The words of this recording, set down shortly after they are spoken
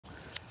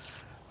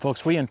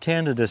Folks, we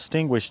intend to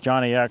distinguish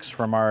Johnny X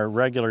from our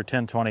regular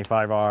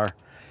 1025R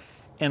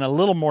in a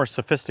little more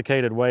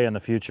sophisticated way in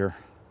the future.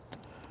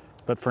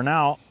 But for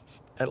now,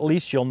 at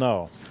least you'll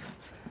know.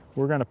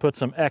 We're going to put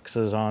some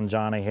X's on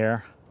Johnny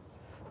here.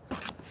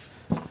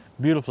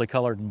 Beautifully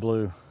colored in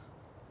blue,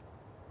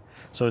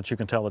 so that you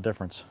can tell the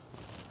difference.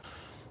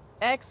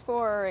 X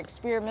for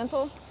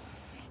experimental.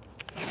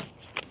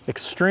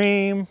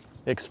 Extreme,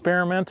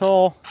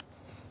 experimental,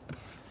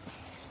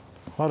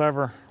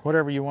 whatever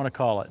you want to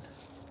call it.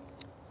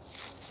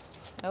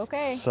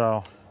 Okay.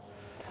 So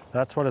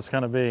that's what it's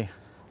going to be.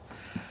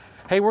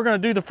 Hey, we're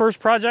going to do the first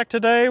project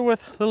today with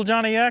little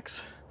Johnny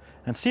X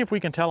and see if we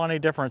can tell any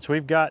difference.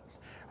 We've got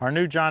our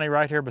new Johnny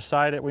right here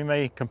beside it. We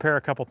may compare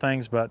a couple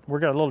things, but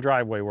we've got a little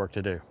driveway work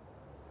to do.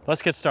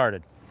 Let's get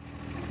started.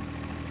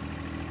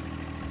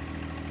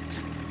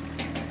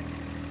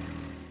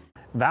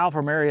 Val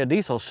from Area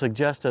Diesel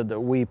suggested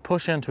that we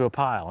push into a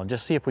pile and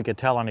just see if we could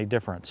tell any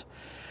difference.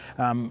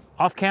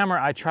 Off camera,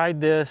 I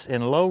tried this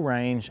in low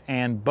range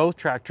and both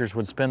tractors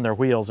would spin their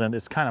wheels, and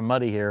it's kind of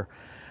muddy here,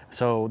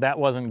 so that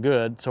wasn't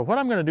good. So what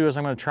I'm going to do is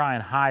I'm going to try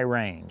in high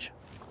range.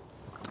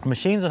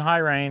 Machines in high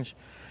range,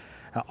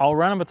 I'll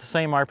run them at the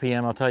same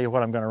RPM. I'll tell you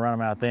what I'm going to run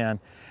them at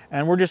then.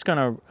 And we're just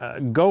going to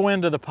go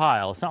into the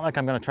pile. It's not like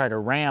I'm going to try to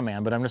ram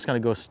in, but I'm just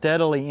going to go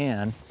steadily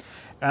in.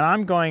 And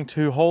I'm going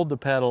to hold the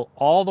pedal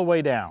all the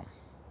way down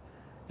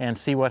and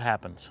see what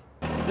happens.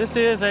 This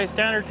is a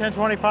standard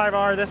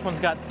 1025R. This one's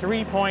got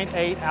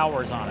 3.8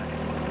 hours on it.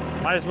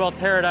 Might as well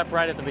tear it up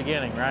right at the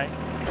beginning, right?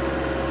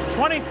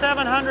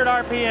 2,700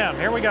 RPM,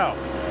 here we go.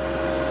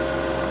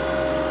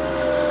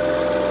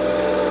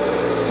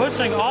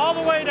 Pushing all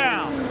the way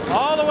down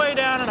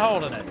and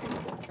holding it.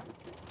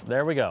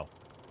 There we go.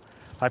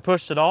 I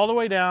pushed it all the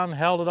way down,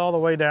 held it all the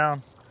way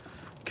down,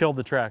 killed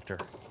the tractor.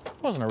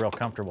 Wasn't a real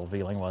comfortable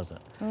feeling, was it?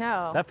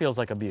 No. That feels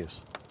like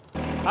abuse.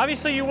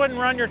 Obviously you wouldn't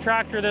run your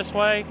tractor this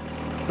way,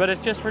 but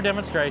it's just for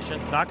demonstration.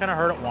 It's not going to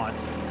hurt it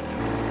once.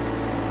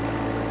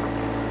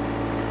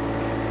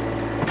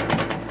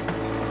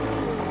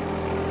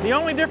 The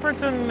only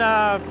difference in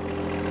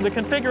the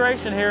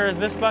configuration here is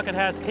this bucket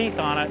has teeth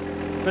on it,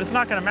 but it's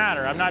not going to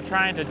matter. I'm not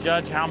trying to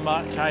judge how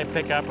much I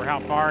pick up or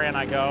how far in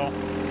I go.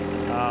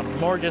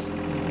 More just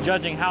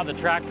judging how the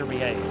tractor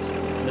behaves,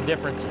 the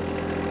differences.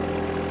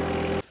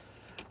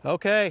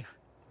 Okay,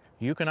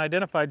 you can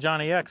identify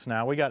Johnny X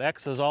now. We got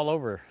X's all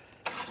over.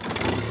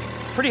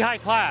 Pretty high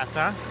class,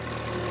 huh?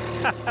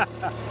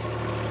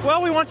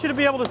 Well, we want you to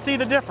be able to see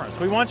the difference.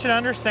 We want you to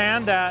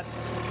understand that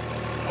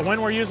when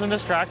we're using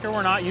this tractor,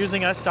 we're not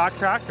using a stock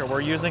tractor.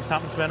 We're using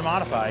something that's been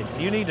modified.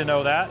 You need to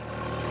know that.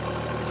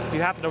 If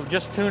you happen to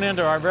just tune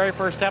into our very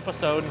first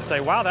episode and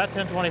say, wow, that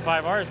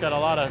 1025R's got a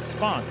lot of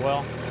spunk.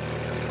 Well,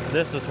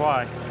 this is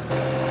why.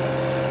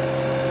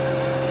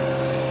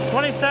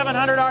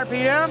 2,700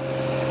 RPM.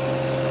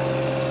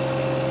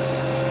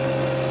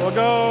 We'll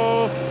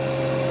go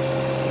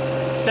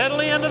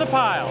steadily into the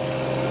pile.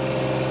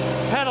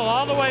 Pedal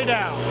all the way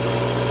down.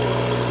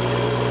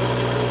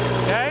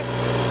 Okay?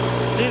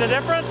 See the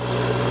difference?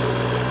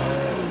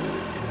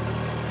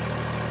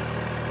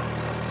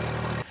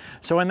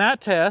 So in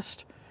that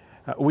test,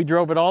 we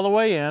drove it all the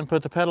way in,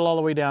 put the pedal all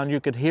the way down.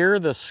 You could hear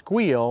the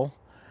squeal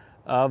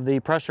of the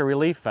pressure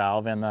relief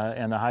valve in the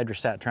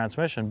hydrostat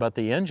transmission, but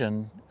the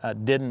engine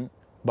didn't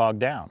bog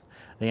down.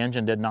 The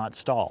engine did not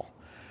stall.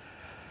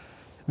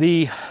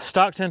 The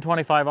stock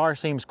 1025R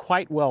seems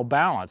quite well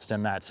balanced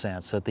in that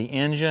sense, that the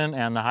engine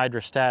and the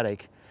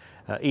hydrostatic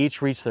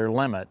each reach their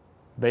limit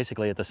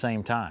basically at the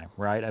same time,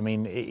 right? I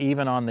mean,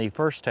 even on the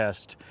first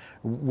test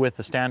with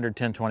the standard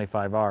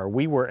 1025R,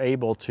 we were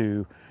able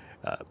to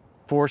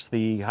force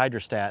the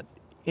hydrostat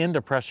into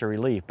pressure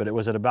relief, but it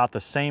was at about the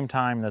same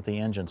time that the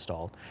engine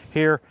stalled.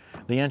 Here,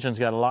 the engine's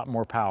got a lot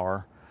more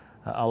power,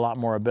 a lot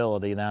more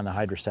ability than the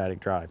hydrostatic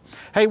drive.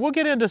 Hey, we'll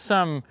get into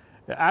some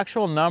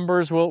actual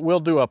numbers. We'll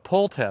do a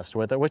pull test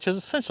with it, which is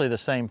essentially the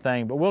same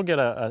thing, but we'll get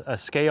a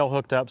scale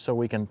hooked up so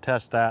we can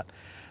test that,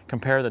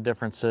 compare the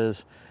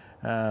differences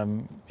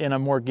in a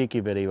more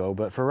geeky video.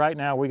 But for right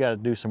now, we got to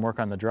do some work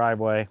on the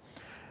driveway.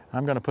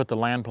 I'm going to put the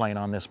land plane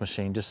on this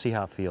machine, just see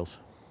how it feels.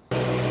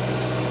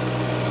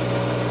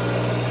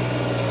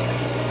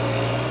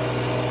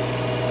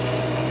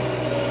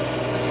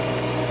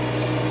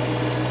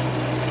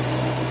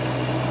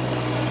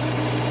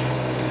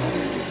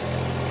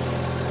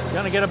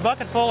 Gonna get a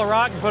bucket full of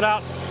rock and put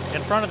out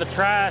in front of the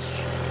trash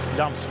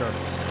dumpster.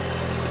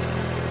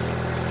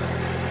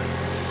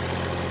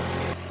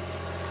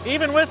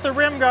 Even with the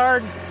rim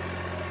guard,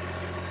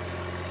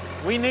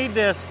 we need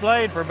this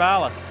blade for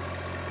ballast.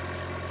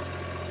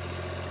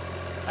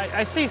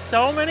 I see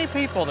so many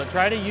people that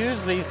try to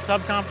use these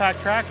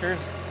subcompact tractors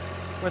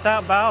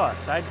without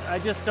ballast. I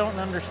just don't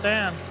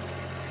understand.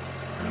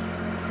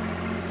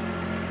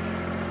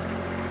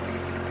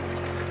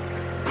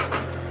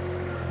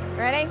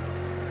 Ready?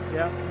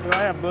 Yeah, do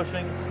I have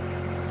bushings?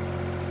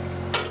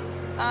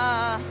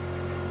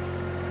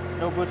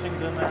 No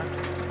bushings in there?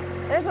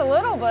 There's a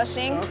little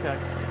bushing. Okay.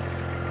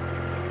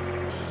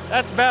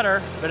 That's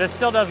better, but it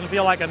still doesn't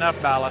feel like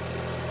enough ballast.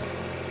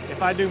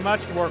 if I do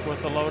much work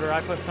with the loader,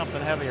 I put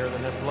something heavier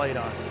than this blade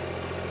on.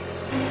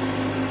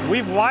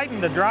 We've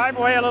widened the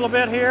driveway a little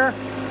bit here,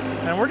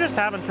 and we're just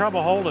having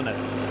trouble holding it.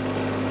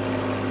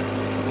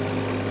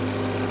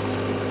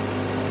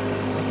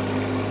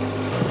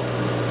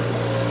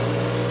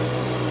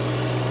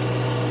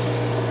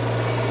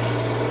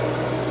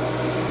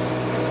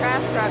 The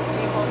trash truck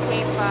people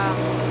keep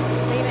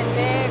leaving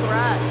big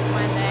ruts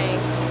when they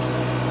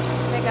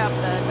pick up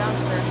the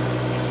dumpster.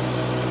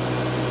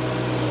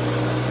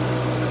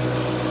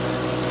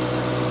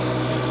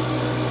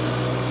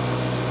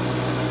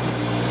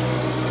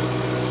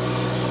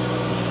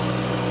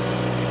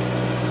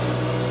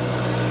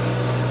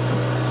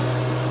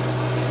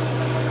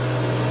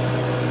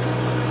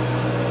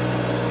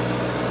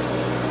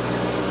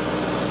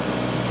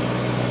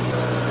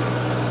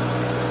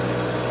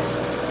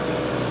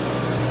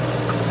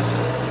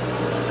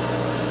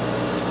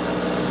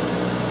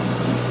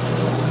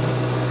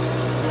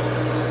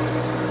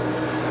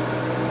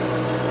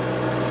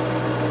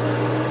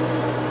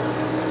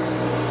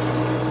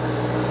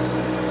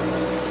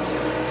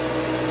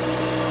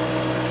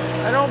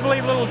 I don't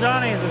believe little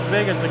Johnny is as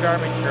big as the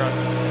garbage truck.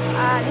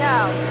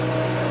 No.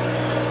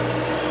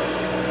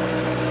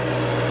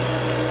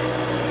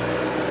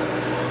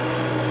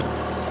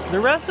 The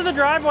rest of the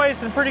driveway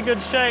is in pretty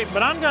good shape,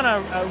 but I'm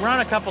gonna run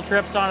a couple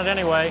trips on it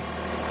anyway.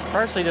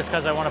 Partially just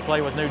because I want to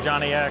play with new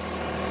Johnny X.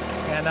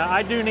 And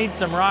I do need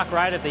some rock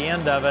right at the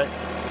end of it,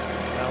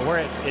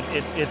 where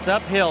it's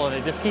uphill and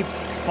it just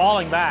keeps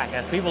falling back.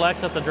 As people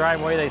exit the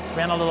driveway, they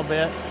spin a little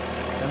bit.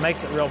 It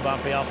makes it real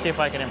bumpy. I'll see if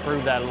I can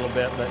improve that a little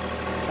bit, but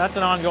that's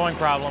an ongoing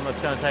problem that's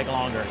going to take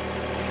longer.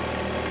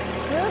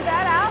 Move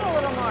that out a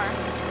little more.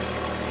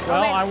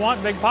 Well, I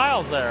want big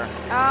piles there.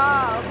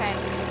 Oh, okay.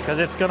 Because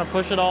it's going to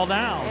push it all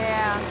down.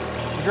 Yeah.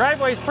 The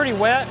driveway's pretty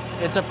wet.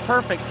 It's a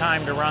perfect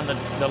time to run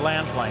the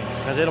land planes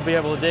because it'll be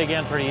able to dig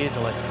in pretty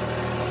easily.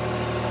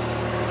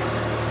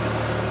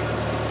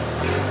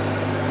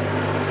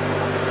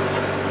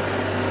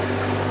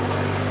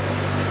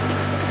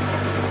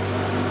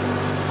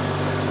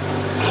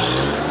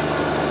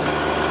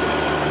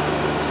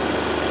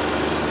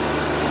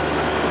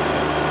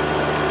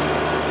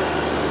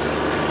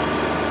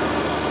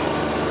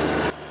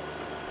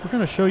 We're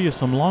going to show you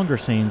some longer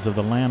scenes of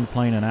the land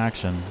plane in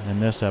action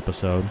in this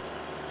episode.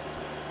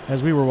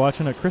 As we were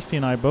watching it, Christy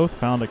and I both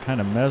found it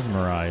kind of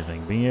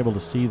mesmerizing, being able to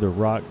see the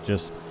rock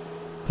just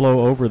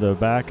flow over the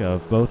back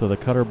of both of the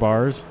cutter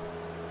bars.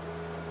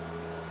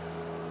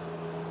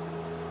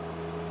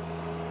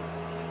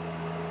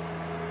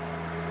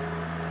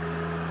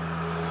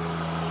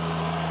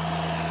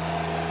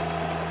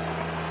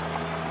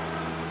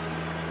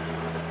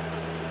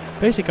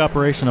 Basic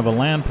operation of a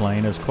land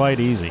plane is quite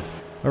easy.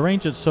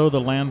 Arrange it so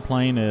the land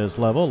plane is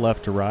level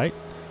left to right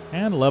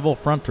and level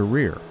front to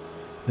rear.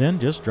 Then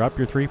just drop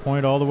your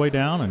 3-point all the way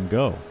down and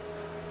go.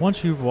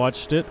 Once you've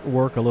watched it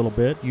work a little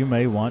bit, you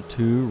may want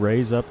to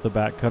raise up the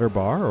back cutter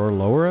bar or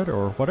lower it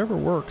or whatever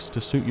works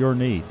to suit your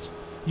needs.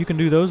 You can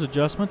do those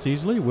adjustments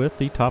easily with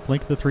the top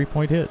link of the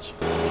 3-point hitch.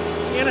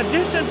 In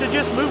addition to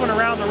just moving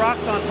around the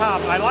rocks on top,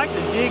 I like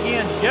to dig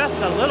in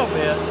just a little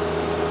bit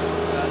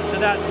to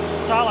that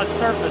solid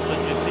surface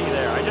that you see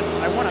there.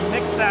 I want to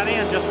mix that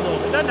in just a little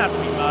bit. It doesn't have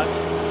to be much,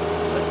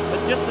 but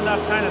just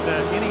enough kind of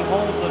any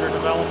holes that are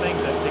developing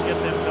to get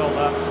them filled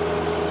up.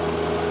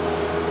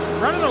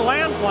 Running a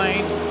land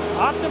plane,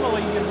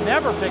 optimally you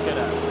never pick it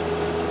up.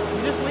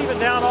 You just leave it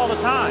down all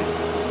the time.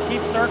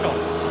 Keep circling.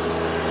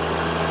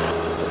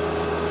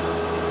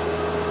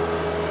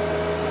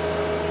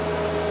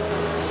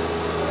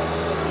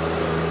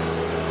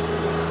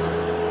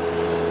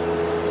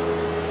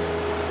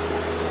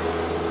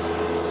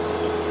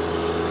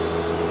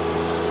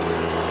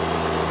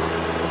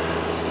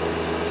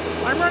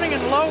 I'm running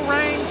in low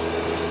range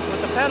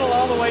with the pedal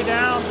all the way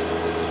down.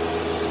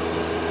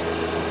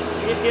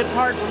 It's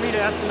hard for me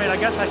to estimate. I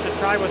guess I should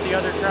try with the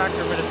other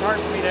tractor, but it's hard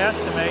for me to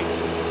estimate.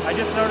 I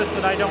just noticed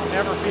that I don't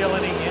ever feel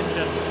any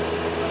engine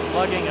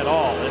plugging at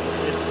all.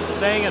 It's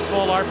staying at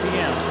full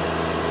RPM.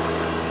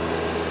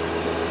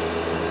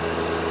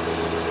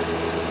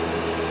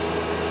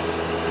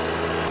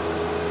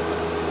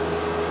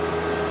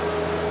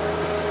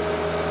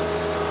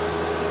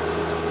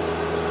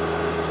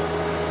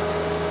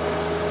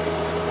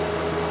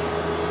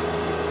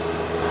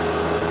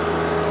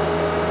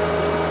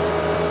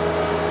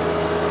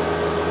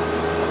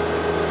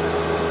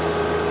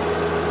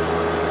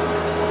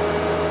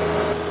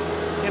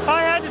 If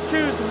I had to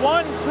choose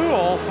one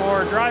tool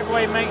for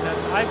driveway maintenance,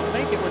 I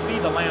think it would be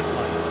the land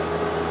plane.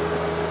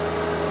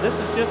 This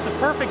is just the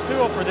perfect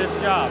tool for this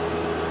job.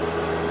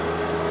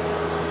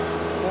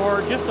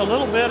 For just a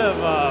little bit of,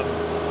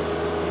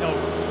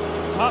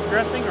 top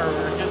dressing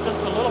or just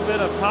a little bit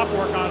of top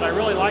work on it, I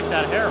really like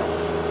that harrow.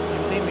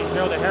 You've seen me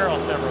show the harrow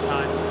several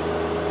times.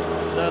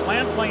 The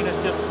land plane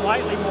is just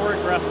slightly more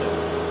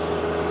aggressive.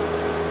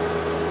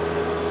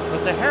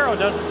 But the harrow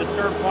doesn't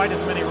disturb quite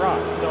as many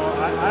rocks, so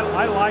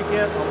I like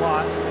it a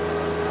lot.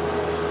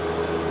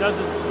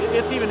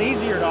 It's even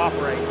easier to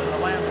operate than the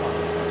land plane.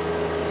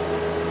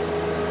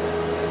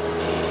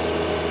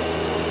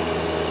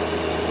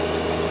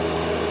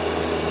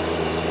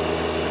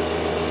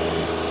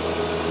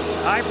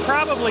 I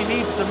probably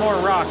need some more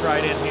rock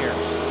right in here.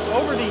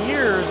 Over the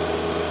years,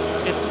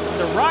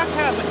 the rock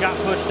hasn't got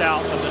pushed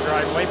out of the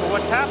driveway, but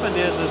what's happened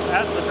is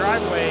as the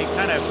driveway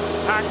kind of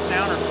packs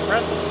down or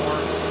compresses more,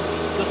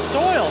 the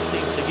soil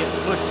seems to get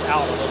pushed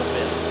out a little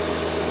bit.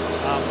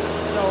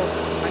 So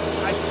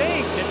I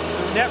think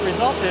the net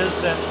result is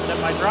that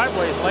my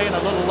driveway is laying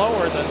a little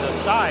lower than the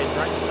sides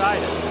right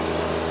beside it.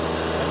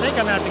 I think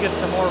I'm going to have to get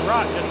some more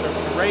rock just to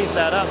raise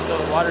that up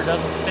so the water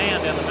doesn't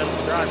stand in the middle of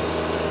the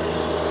driveway.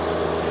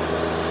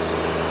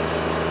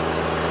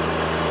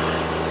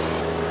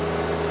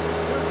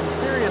 Doing some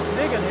serious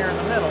digging here in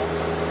the middle.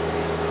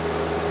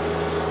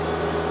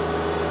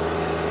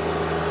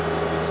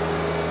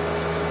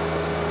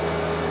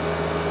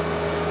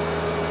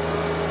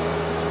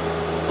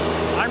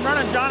 I'm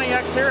running Johnny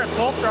X here at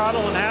full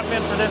throttle and have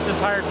been for this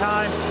entire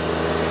time.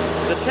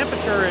 The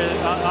temperature is,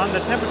 on the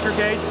temperature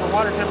gauge for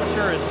water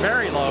temperature is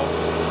very low.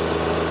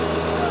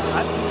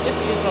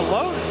 It's a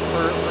load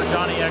for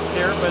Johnny X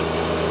here,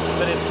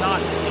 but it's not,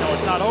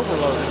 it's not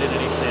overloaded in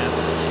any sense.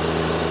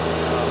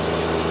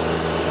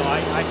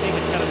 I think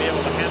it's going to be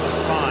able to handle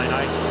it fine.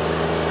 I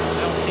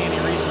don't see any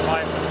reason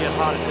why it would get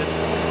hot at this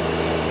point.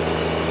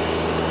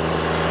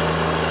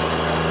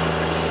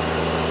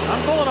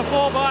 I'm pulling a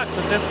full box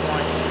at this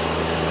point.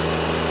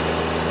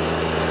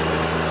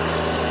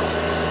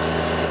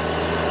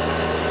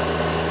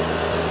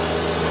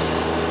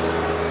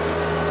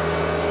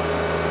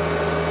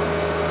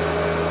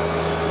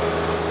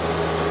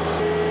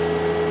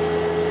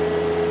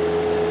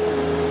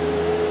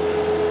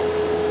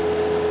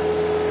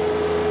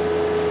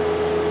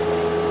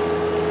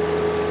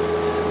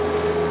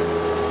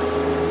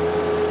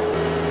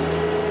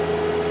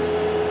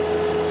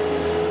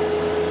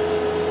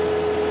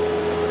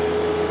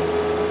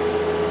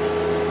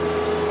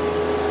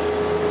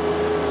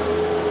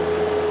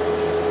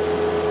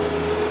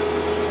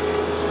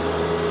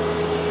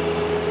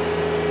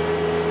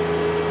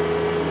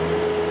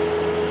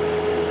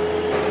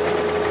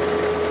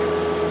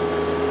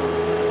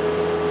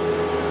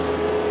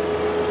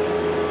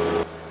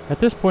 At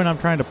this point, I'm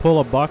trying to pull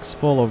a box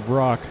full of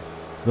rock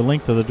the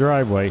length of the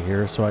driveway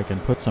here so I can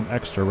put some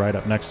extra right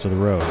up next to the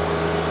road.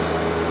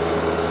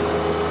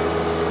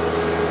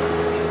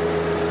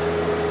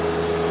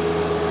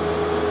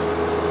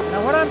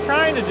 Now what I'm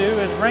trying to do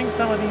is bring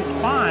some of these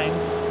fines,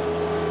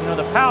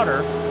 the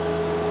powder,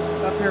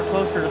 up here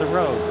closer to the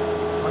road.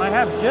 When I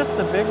have just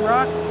the big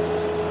rocks,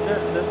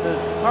 the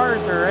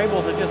cars are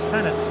able to just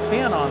kind of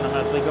spin on them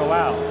as they go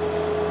out.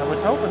 I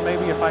was hoping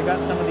maybe if I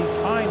got some of these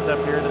fines up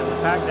here that it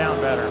would pack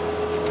down better.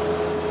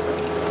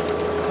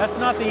 That's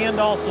not the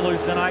end-all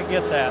solution, I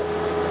get that.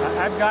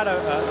 I've got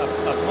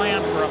a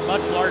plan for a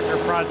much larger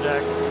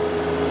project.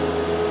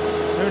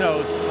 Who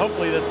knows,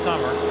 hopefully this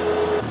summer.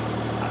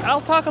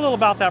 I'll talk a little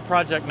about that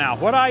project now.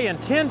 What I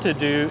intend to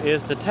do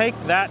is to take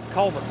that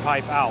culvert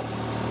pipe out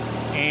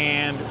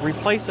and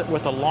replace it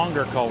with a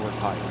longer culvert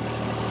pipe.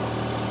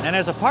 And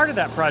as a part of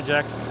that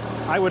project,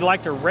 I would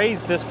like to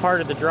raise this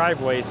part of the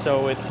driveway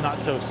so it's not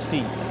so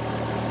steep.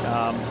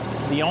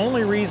 The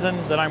only reason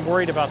that I'm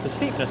worried about the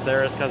steepness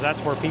there is because that's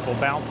where people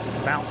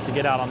bounce to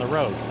get out on the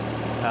road.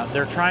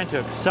 They're trying to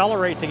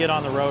accelerate to get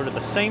on the road at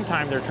the same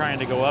time they're trying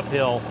to go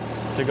uphill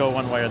to go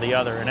one way or the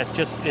other, and it's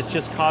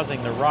just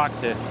causing the rock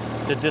to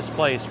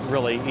displace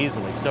really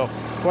easily. So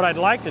what I'd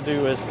like to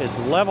do is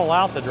level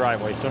out the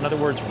driveway. So in other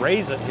words,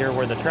 raise it here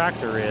where the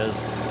tractor is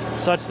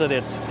such that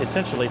it's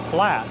essentially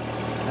flat,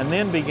 and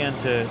then begin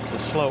to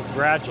slope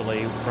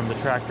gradually from the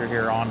tractor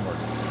here onward.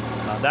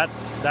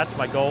 That's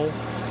my goal,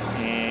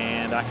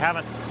 and I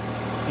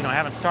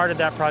haven't started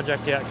that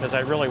project yet because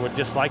I really would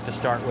just like to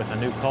start with a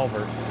new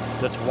culvert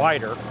that's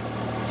wider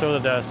so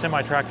that a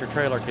semi-tractor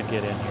trailer could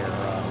get in here.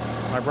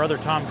 My brother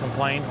Tom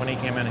complained when he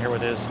came in here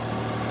with his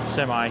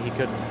semi, he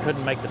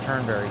couldn't make the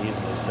turn very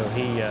easily, so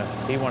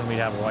he wanted me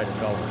to have a wider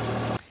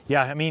culvert.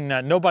 Yeah, I mean,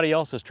 nobody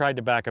else has tried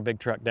to back a big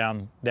truck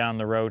down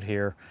the road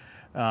here,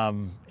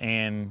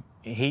 and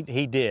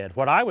he did.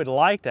 What I would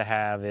like to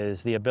have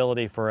is the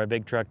ability for a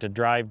big truck to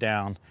drive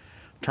down,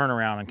 turn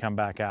around, and come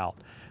back out.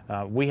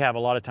 We have a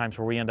lot of times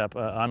where we end up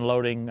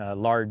unloading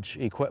large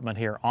equipment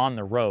here on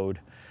the road,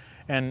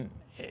 and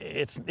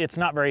it's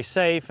not very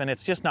safe, and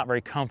it's just not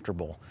very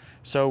comfortable.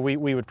 So we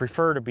would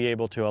prefer to be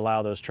able to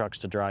allow those trucks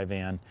to drive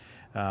in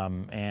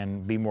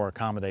and be more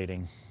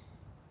accommodating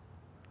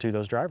to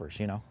those drivers,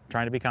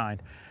 trying to be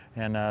kind.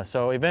 And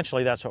so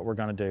eventually that's what we're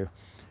going to do,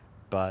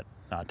 but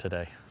not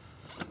today.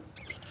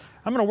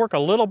 I'm going to work a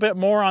little bit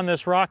more on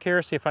this rock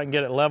here, see if I can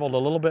get it leveled a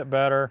little bit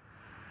better.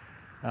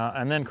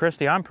 And then,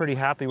 Christy, I'm pretty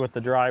happy with the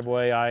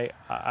driveway.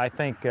 I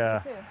think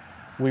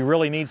we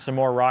really need some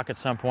more rock at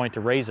some point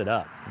to raise it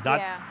up.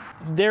 Yeah.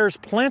 There's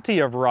plenty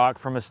of rock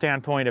from a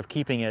standpoint of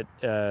keeping it,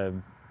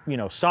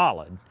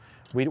 solid.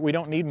 We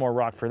don't need more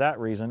rock for that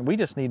reason. We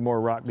just need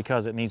more rock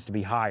because it needs to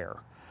be higher.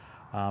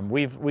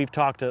 We've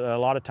talked a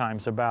lot of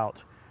times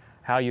about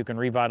how you can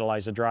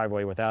revitalize a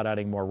driveway without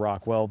adding more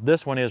rock. Well,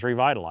 this one is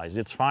revitalized.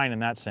 It's fine in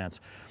that sense.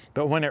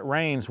 But when it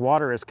rains,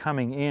 water is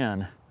coming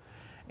in,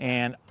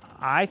 and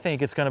I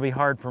think it's going to be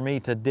hard for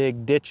me to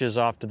dig ditches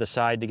off to the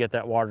side to get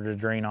that water to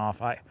drain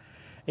off.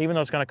 Even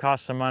though it's going to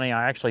cost some money,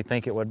 I actually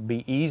think it would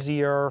be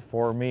easier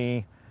for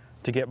me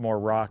to get more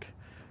rock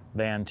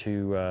than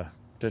to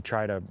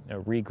try to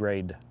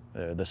regrade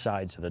the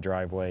sides of the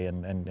driveway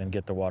and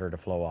get the water to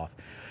flow off.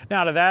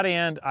 Now to that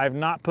end, I've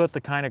not put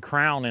the kind of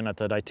crown in it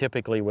that I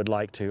typically would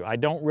like to. I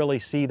don't really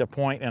see the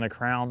point in a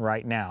crown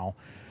right now,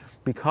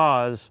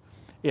 because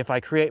if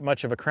I create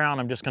much of a crown,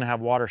 I'm just going to have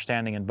water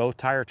standing in both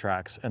tire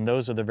tracks, and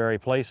those are the very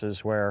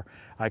places where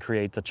I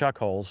create the chuck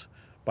holes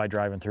by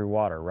driving through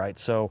water, right?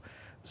 So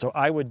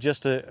I would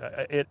just,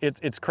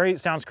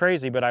 sounds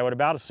crazy, but I would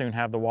about as soon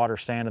have the water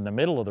stand in the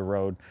middle of the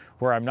road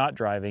where I'm not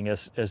driving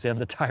as in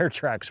the tire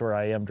tracks where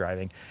I am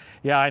driving.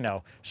 Yeah, I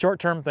know,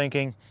 short-term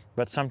thinking,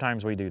 but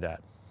sometimes we do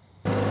that.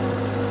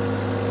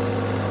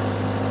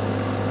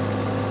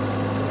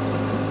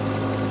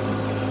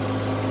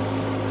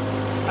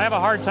 I have a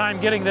hard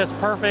time getting this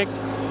perfect,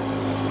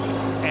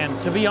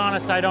 and to be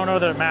honest, I don't know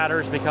that it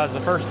matters, because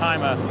the first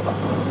time a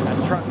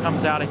truck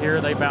comes out of here,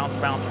 they bounce,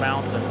 bounce,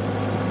 bounce, and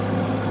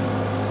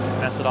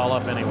mess it all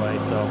up anyway.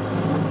 So,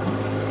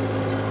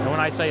 and when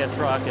I say a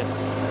truck,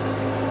 it's,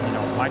 you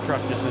know, my truck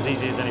just as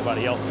easy as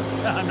anybody else's.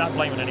 I'm not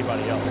blaming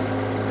anybody else.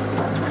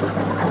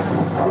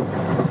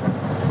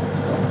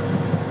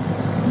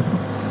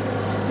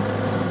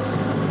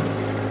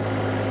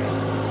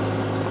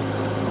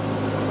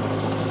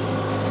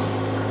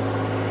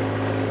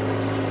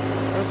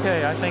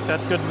 Okay, I think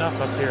that's good enough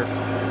up here.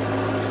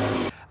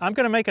 I'm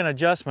going to make an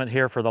adjustment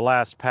here for the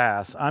last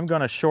pass. I'm going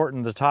to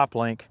shorten the top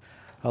link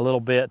a little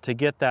bit to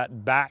get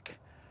that back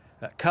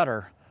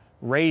cutter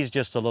raised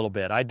just a little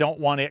bit. I don't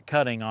want it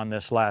cutting on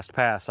this last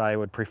pass. I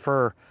would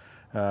prefer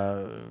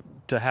to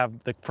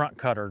have the front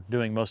cutter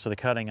doing most of the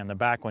cutting and the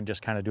back one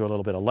just kind of do a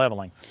little bit of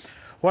leveling.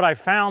 What I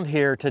found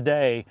here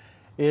today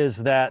is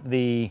that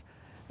the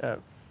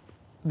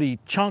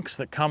chunks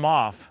that come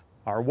off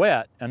are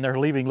wet and they're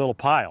leaving little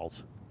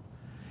piles.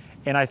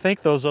 And I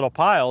think those little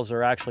piles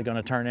are actually going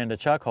to turn into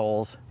chuck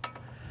holes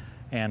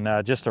and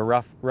just a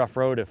rough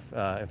road if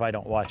I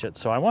don't watch it.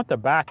 So I want the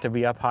back to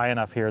be up high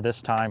enough here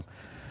this time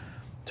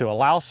to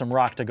allow some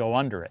rock to go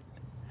under it.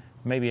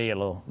 Maybe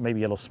it'll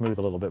smooth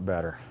a little bit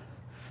better.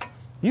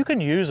 You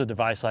can use a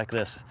device like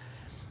this.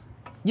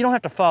 You don't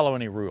have to follow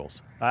any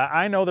rules.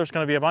 I know there's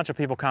going to be a bunch of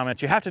people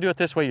comment, you have to do it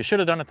this way, you should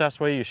have done it this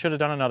way, you should have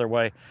done another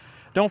way.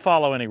 Don't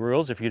follow any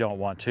rules if you don't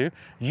want to.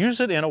 Use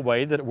it in a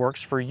way that works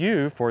for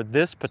you for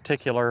this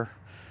particular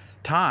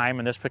time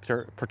and this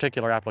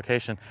particular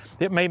application.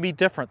 It may be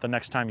different the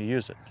next time you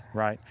use it,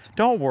 right?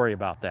 Don't worry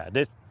about that.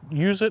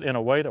 Use it in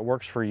a way that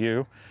works for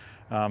you.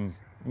 You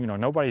know,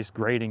 nobody's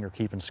grading or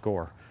keeping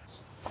score.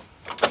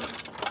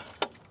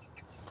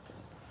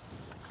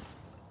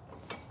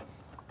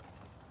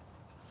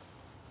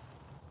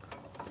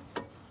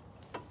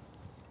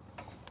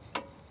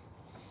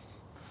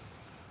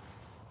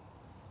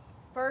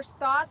 First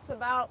thoughts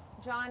about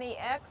Johnny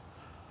X?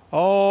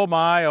 Oh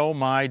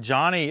my,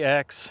 Johnny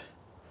X.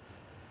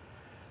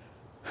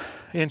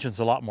 Engine's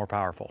a lot more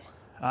powerful.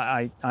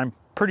 I'm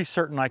pretty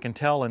certain I can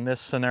tell in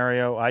this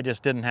scenario, I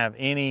just didn't have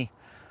any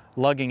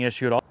lugging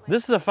issue at all.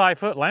 This is a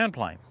 5-foot land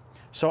plane.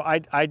 So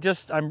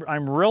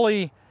I'm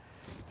really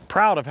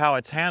proud of how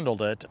it's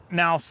handled it.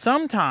 Now,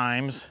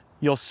 sometimes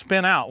you'll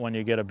spin out when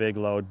you get a big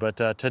load,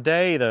 but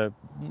today the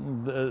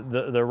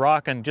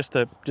rock and just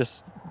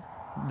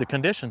the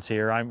conditions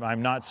here,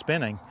 I'm not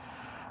spinning.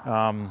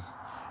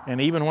 And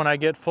even when I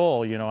get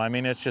full, you know, I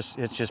mean, it's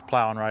just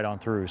plowing right on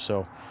through.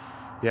 So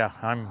yeah,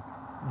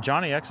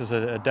 Johnny X is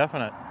a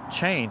definite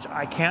change.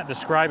 I can't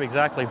describe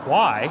exactly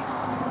why,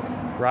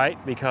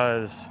 right?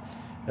 Because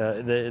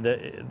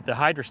the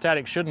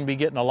hydrostatic shouldn't be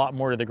getting a lot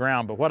more to the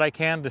ground, but what I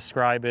can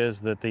describe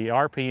is that the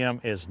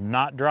RPM is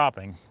not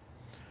dropping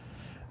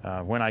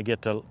when I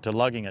get to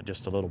lugging it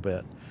just a little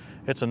bit.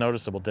 It's a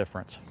noticeable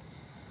difference.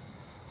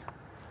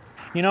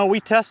 You know, we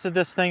tested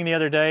this thing the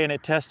other day and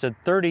it tested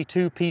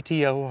 32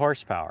 PTO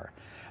horsepower.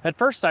 At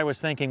first I was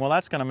thinking, well,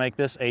 that's going to make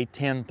this a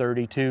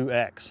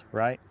 1032X,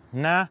 right?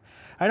 Nah,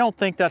 I don't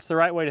think that's the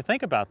right way to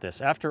think about this.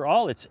 After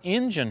all, it's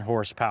engine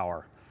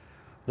horsepower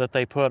that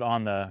they put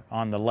on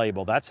the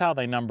label. That's how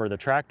they number the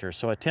tractors.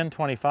 So a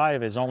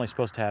 1025 is only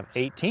supposed to have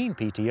 18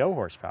 PTO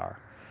horsepower.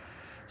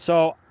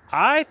 So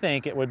I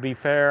think it would be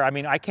fair. I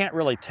mean, I can't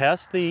really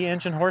test the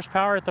engine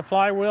horsepower at the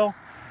flywheel,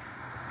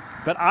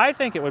 but I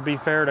think it would be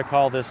fair to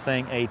call this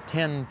thing a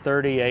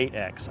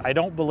 1038X. I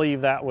don't believe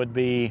that would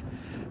be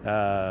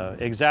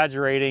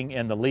exaggerating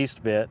in the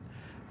least bit.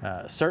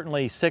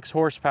 Certainly 6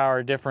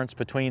 horsepower difference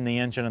between the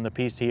engine and the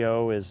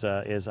PTO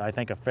is I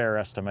think a fair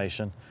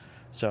estimation.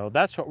 So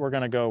that's what we're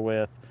going to go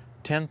with,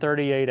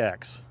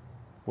 1038X.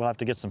 We'll have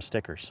to get some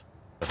stickers.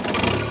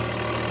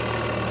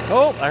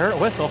 Oh, I heard a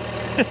whistle.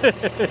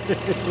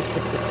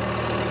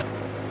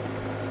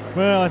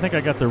 Well, I think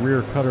I got the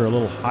rear cutter a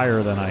little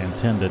higher than I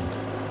intended.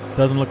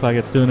 Doesn't look like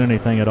it's doing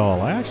anything at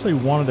all. I actually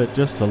wanted it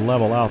just to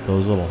level out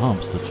those little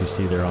humps that you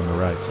see there on the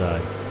right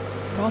side.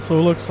 It also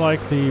looks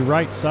like the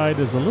right side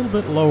is a little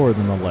bit lower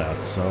than the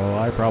left, so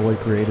I probably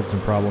created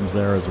some problems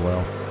there as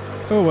well.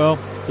 Oh well,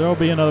 there'll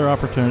be another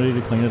opportunity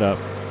to clean it up.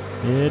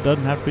 It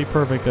doesn't have to be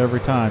perfect every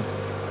time.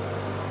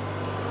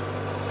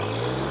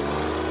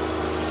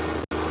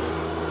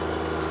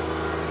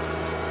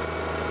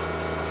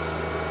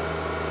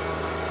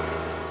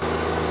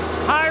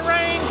 High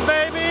range,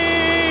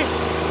 baby!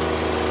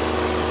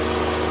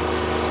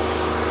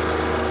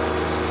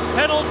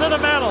 Pedal to the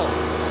metal.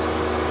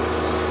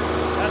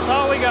 That's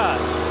all we got.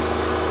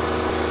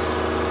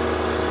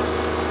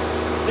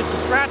 It's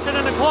a scratching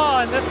and a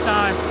clawing this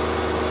time.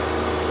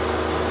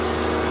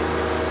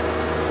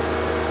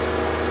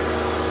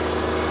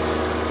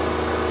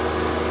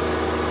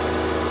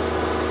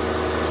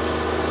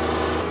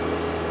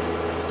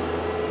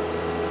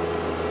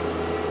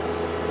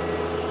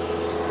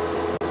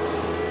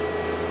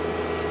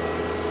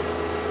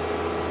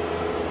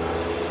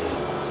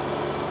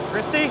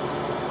 Christy,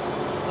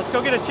 let's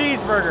go get a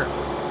cheeseburger.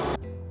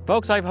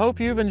 Folks, I hope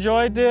you've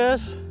enjoyed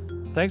this.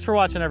 Thanks for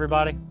watching,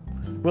 everybody.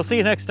 We'll see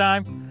you next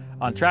time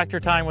on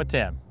Tractor Time with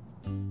Tim.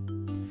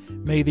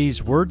 May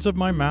these words of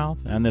my mouth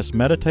and this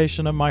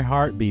meditation of my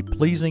heart be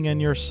pleasing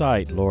in your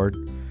sight, Lord,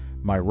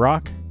 my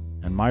rock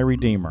and my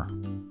redeemer.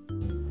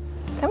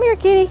 Come here,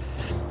 kitty.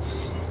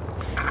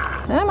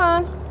 Come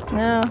on.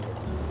 No.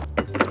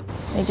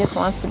 He just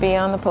wants to be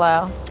on the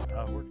plow.